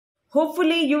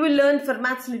Hopefully you will learn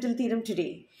Fermat's little theorem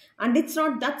today. And it's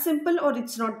not that simple or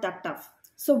it's not that tough.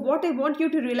 So what I want you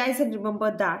to realize and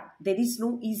remember that there is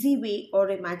no easy way or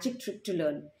a magic trick to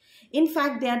learn. In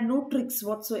fact, there are no tricks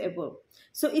whatsoever.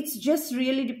 So it just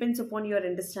really depends upon your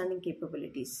understanding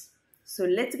capabilities. So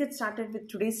let's get started with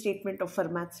today's statement of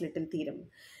Fermat's little theorem.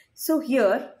 So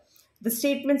here the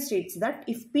statement states that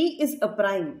if P is a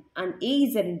prime and A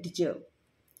is an integer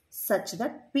such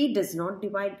that P does not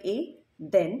divide A,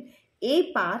 then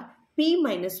A power P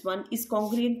minus 1 is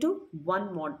congruent to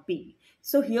 1 mod P.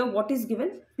 So here what is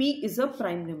given? P is a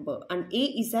prime number and A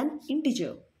is an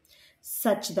integer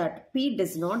such that P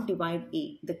does not divide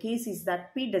A. The case is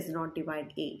that P does not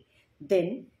divide A.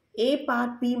 Then A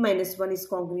power P minus 1 is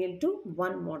congruent to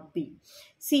 1 mod P.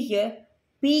 See here,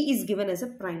 P is given as a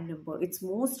prime number. It's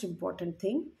most important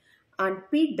thing. And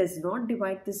P does not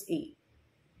divide this A.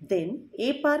 Then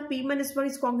A power P minus 1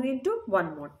 is congruent to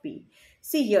 1 mod P.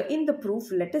 See here in the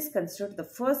proof, let us consider the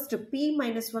first P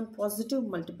minus 1 positive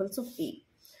multiples of A.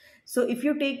 So if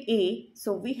you take A,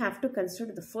 so we have to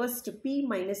consider the first P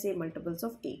minus A multiples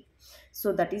of A.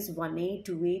 So that is 1A,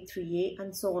 2A, 3A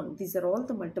and so on. These are all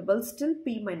the multiples till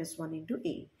P minus 1 into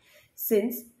A.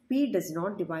 Since P does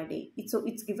not divide A, so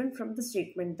it's given from the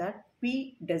statement that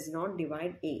P does not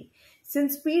divide A.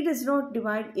 Since P does not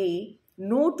divide A,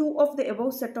 no two of the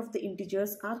above set of the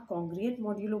integers are congruent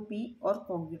modulo P or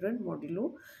congruent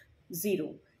modulo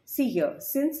 0. See here,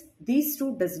 since these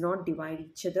two does not divide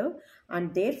each other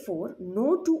and therefore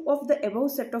no two of the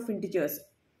above set of integers,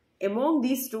 among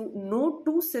these two, no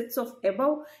two sets of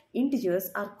above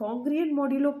integers are congruent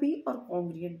modulo P or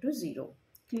congruent to 0.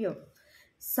 Clear?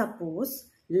 Suppose,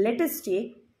 let us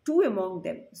take two among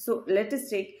them. So let us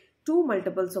take two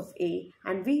multiples of A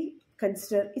and we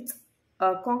consider its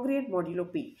congruent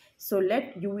modulo P. So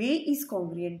let UA is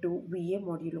congruent to VA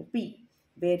modulo P,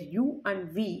 where U and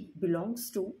V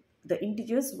belongs to the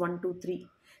integers 1, 2, 3.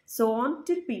 So on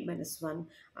till P minus 1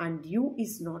 and U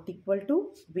is not equal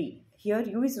to V. Here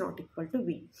U is not equal to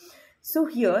V. So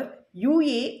here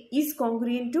UA is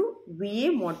congruent to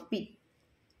VA mod P.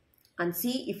 And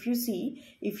if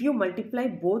you multiply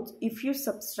both, if you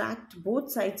subtract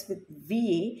both sides with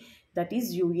VA, that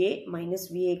is UA minus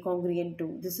VA congruent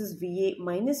to, this is VA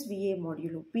minus VA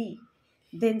modulo P.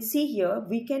 Then see here,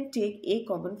 we can take A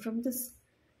common from this.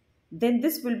 Then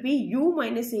this will be U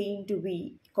minus A into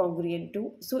V congruent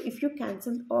to. So if you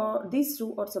cancel these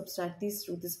two or subtract these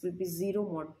two, this will be 0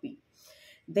 mod P.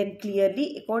 Then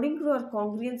clearly, according to our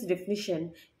congruence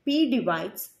definition, P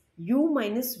divides U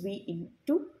minus V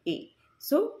into A.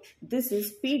 So this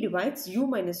is P divides U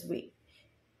minus V.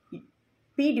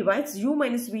 P divides U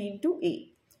minus V into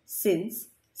A. Since,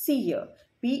 see here,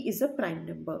 P is a prime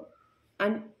number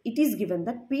and it is given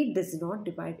that P does not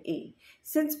divide A.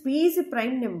 Since P is a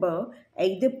prime number,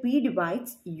 either P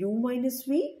divides U minus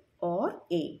V or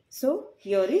A. So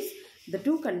here is the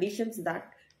two conditions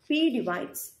that P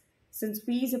divides. Since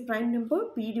P is a prime number,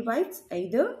 P divides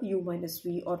either U minus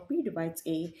V or P divides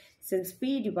A. Since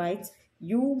P divides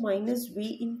U minus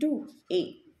V into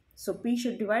A. So P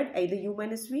should divide either U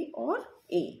minus V or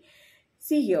A.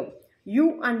 See here,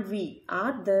 U and V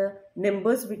are the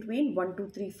numbers between 1, 2,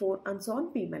 3, 4 and so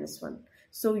on P minus 1.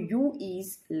 So U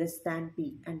is less than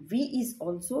P and V is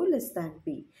also less than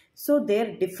P. So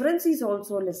their difference is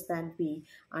also less than P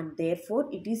and therefore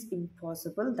it is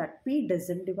impossible that P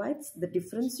doesn't divide the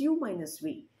difference U minus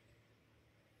V.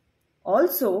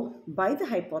 Also, by the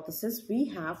hypothesis, we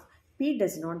have P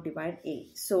does not divide A.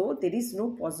 So there is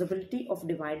no possibility of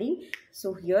dividing.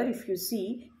 So here if you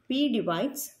see, P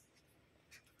divides,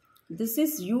 this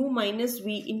is U minus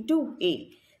V into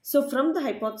A. So from the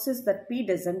hypothesis that P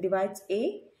doesn't divide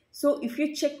A, so if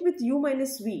you check with U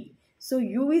minus V, so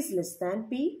U is less than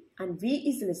P and V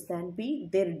is less than P,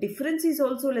 their difference is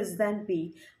also less than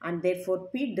P and therefore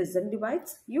P doesn't divide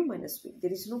U minus V.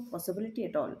 There is no possibility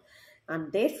at all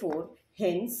and therefore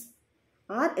hence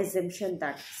our assumption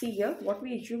that, see here what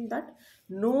we assume that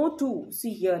no two,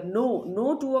 see here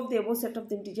no two of the above set of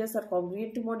the integers are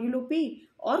congruent to modulo P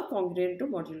or congruent to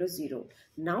modulo 0.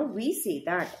 Now we say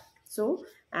that, so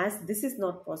as this is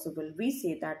not possible, we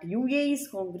say that UA is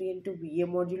congruent to VA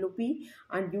modulo P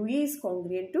and UA is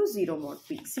congruent to 0 mod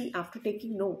P. See, after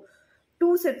taking no,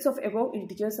 two sets of above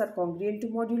integers are congruent to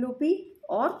modulo P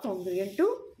or congruent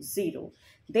to 0.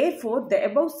 Therefore, the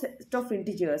above set of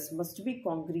integers must be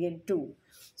congruent to.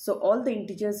 So, all the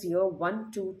integers here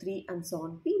 1, 2, 3 and so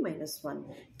on P minus 1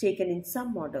 taken in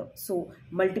some order. So,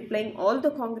 multiplying all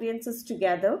the congruences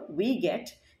together, we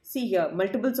get See here,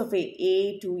 multiples of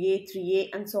a, 2a, 3a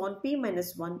and so on, p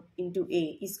minus 1 into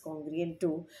a is congruent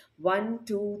to 1,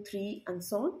 2, 3 and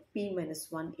so on, p minus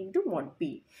 1 into mod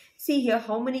p. See here,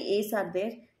 how many a's are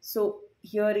there? So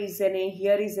here is an a,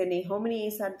 here is an a. How many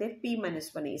a's are there? P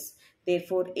minus 1 a's.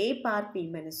 Therefore, a power p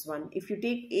minus 1, if you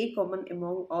take a common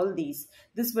among all these,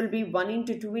 this will be 1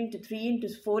 into 2 into 3 into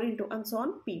 4 into and so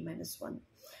on, p minus 1.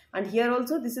 And here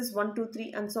also this is 1, 2,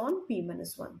 3 and so on, p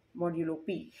minus 1 modulo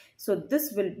p. So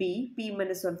this will be p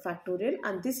minus 1 factorial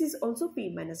and this is also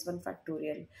p minus 1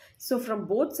 factorial. So from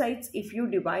both sides, if you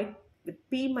divide with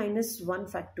p minus 1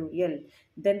 factorial,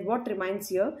 then what remains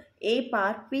here? A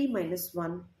power p minus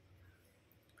 1.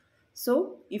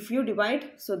 So if you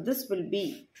divide, so this will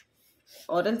be,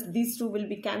 or else these two will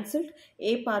be cancelled,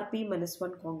 a power p minus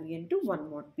 1 congruent to 1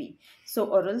 mod p. So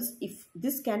or else if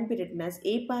this can be written as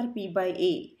a power p by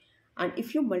a, and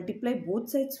if you multiply both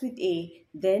sides with a,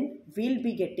 then we'll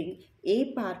be getting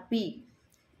a power p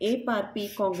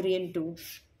congruent to,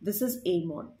 this is a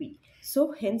mod p.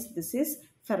 So hence this is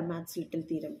Fermat's little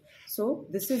theorem. So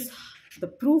this is the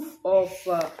proof of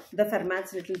the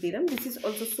Fermat's little theorem. This is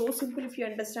also so simple if you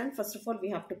understand. First of all, we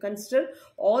have to consider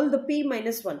all the p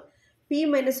minus 1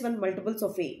 multiples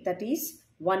of a, that is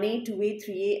 1a, 2a,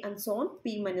 3a and so on,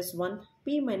 p minus 1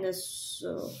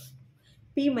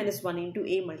 into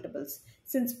a multiples.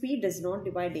 Since p does not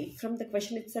divide a, from the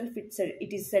question itself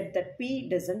it is said that p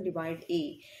doesn't divide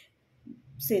a.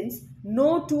 Since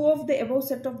no two of the above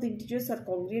set of the integers are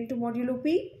congruent to modulo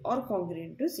p or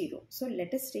congruent to 0. So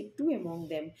let us take two among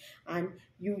them, and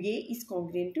UA is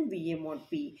congruent to VA mod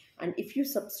p. And if you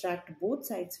subtract both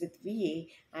sides with VA,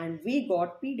 and we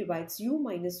got p divides U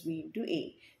minus V into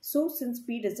A. So since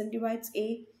p doesn't divide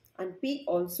A and p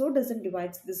also doesn't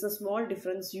divide, this is a small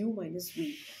difference U minus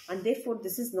V, and therefore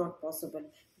this is not possible.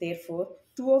 Therefore,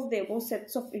 two of the above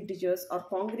sets of integers are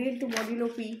congruent to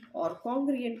modulo p or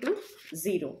congruent to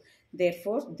 0.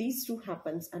 Therefore, these two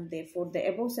happens, and therefore the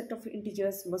above set of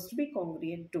integers must be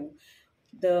congruent to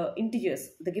the integers,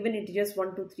 the given integers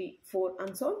 1, 2, 3, 4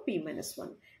 and so on, p minus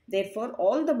 1. Therefore,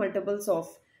 all the multiples of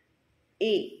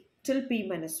a till p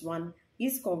minus 1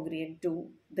 is congruent to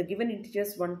the given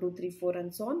integers 1, 2, 3, 4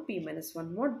 and so on, p minus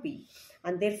 1 mod p.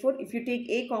 And therefore, if you take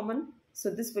a common, so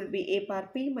this will be a power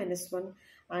p minus 1,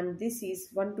 and this is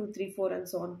 1, 2, 3, 4 and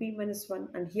so on, p minus 1,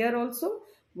 and here also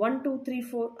 1, 2, 3,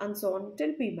 4 and so on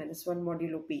till p minus 1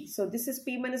 modulo p. So this is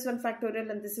p minus 1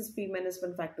 factorial and this is p minus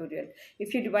 1 factorial.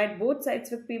 If you divide both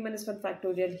sides with p minus 1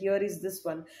 factorial, here is this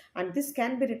one, and this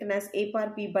can be written as a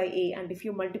power p by a, and if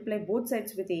you multiply both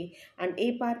sides with a, and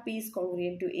a power p is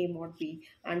congruent to a mod p,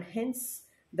 and hence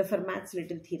the Fermat's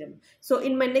little theorem. So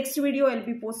in my next video, I'll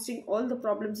be posting all the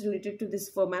problems related to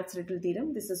this Fermat's little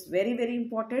theorem. This is very, very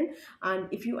important, and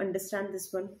if you understand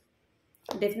this one,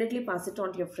 definitely pass it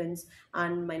on to your friends.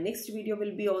 And my next video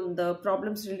will be on the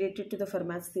problems related to the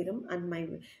Fermat's theorem, and my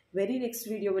very next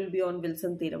video will be on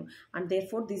Wilson theorem. And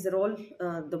therefore these are all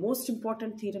the most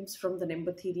important theorems from the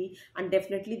number theory, and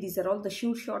definitely these are all the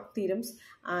sure short theorems.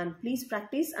 And please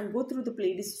practice and go through the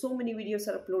playlist. So many videos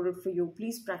are uploaded for you.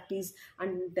 Please practice,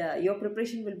 and your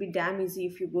preparation will be damn easy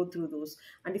if you go through those.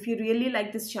 And if you really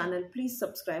like this channel, please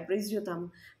subscribe, raise your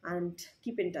thumb and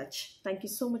keep in touch. Thank you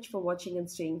so much for watching and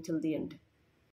staying till the end.